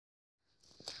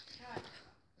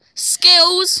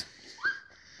skills.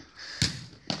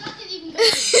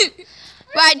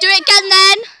 Right, do it again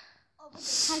then.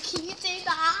 How can you do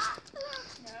that?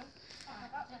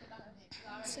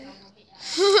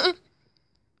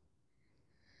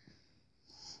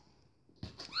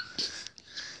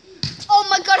 Oh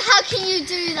my god, how can you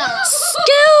do that?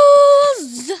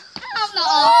 Skills. I'm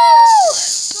not.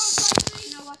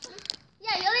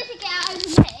 Yeah, you'll need to get out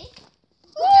over me.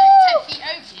 10 feet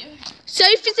over you.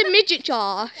 Sophie's a midget,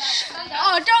 Josh.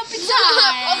 Oh, don't be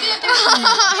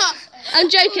tired. I'm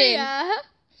joking. I'm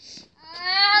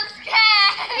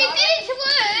scared. We did it to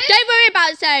work. Don't worry about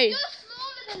it, Soph. You're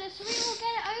smaller than us, so we will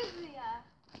get it over you.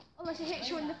 Unless he hits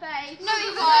you in the face. No, he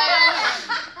won't.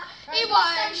 He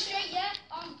won't. Stand straight, yeah.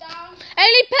 Arms down.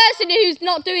 Only person who's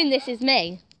not doing this is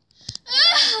me.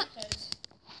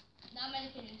 Now I'm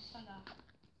making you stand up.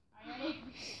 Are you ready?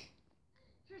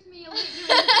 Trust me, you'll hit you in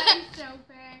the face,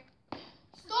 Sophie.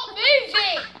 Stop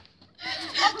moving!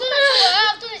 I've done it to her.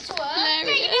 I've done it to her. Yeah,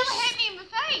 you never hit me in the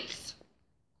face.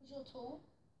 Because you're tall.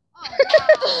 Oh, wow.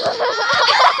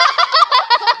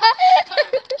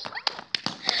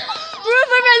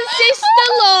 Brother and sister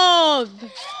love.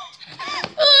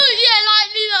 Oh, yeah, like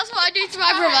me, that's what I do to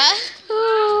my brother.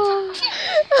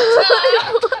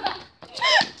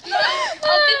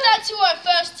 I did that to her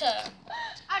first term.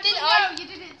 No, you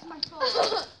did it to my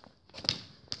fault.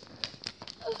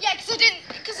 Yeah,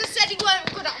 because I said he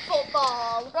weren't good at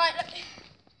football. Right,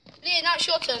 Leah, now it's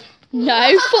your turn.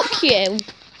 No, fuck you.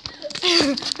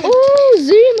 Oh,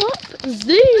 zoom up,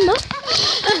 zoom up.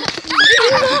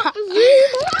 Zoom up,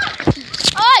 zoom up.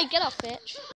 Oi, get off, bitch.